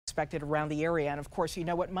expected around the area. And of course, you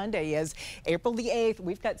know what Monday is, April the 8th.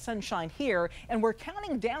 We've got sunshine here, and we're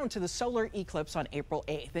counting down to the solar eclipse on April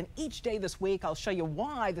 8th. And each day this week, I'll show you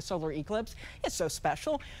why the solar eclipse is so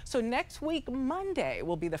special. So next week, Monday,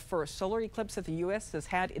 will be the first solar eclipse that the U.S. has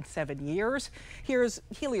had in 7 years. Here's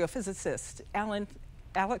heliophysicist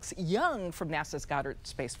Alex Young from NASA's Goddard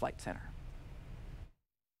Space Flight Center.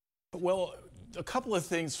 Well, a couple of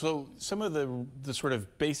things. So some of the sort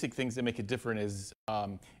of basic things that make it different is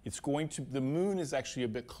the moon is actually a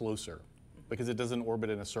bit closer because it doesn't orbit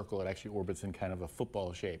in a circle. It actually orbits in kind of a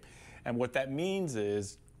football shape. And what that means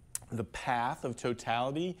is the path of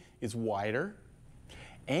totality is wider,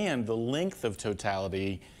 and the length of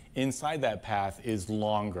totality inside that path is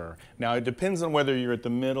longer. Now, it depends on whether you're at the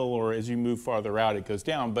middle or as you move farther out, it goes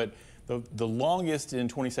down. But the longest in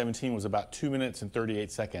 2017 was about 2 minutes and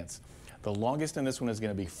 38 seconds. The longest in this one is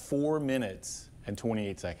going to be 4 minutes and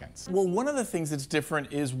 28 seconds. Well, one of the things that's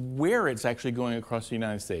different is where it's actually going across the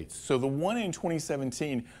United States. So the one in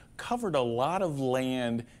 2017 covered a lot of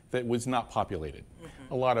land that was not populated.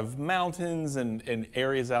 A lot of mountains and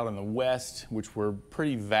areas out in the west, which were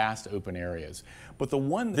pretty vast open areas. But the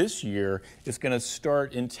one this year is going to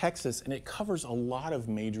start in Texas, and it covers a lot of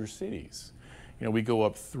major cities. You know, we go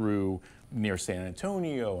up through near San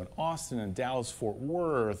Antonio and Austin and Dallas, Fort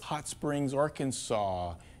Worth, Hot Springs,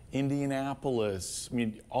 Arkansas, Indianapolis. I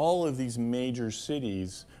mean, all of these major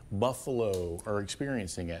cities, Buffalo, are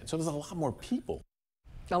experiencing it. So there's a lot more people.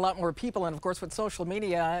 A lot more people, and of course with social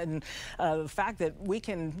media and the fact that we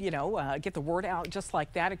can, get the word out just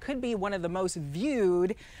like that, it could be one of the most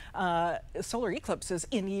viewed solar eclipses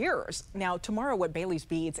in years. Now, tomorrow, what Bailey's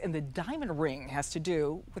beads and the diamond ring has to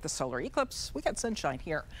do with the solar eclipse, we got sunshine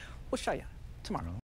here. We'll show you tomorrow.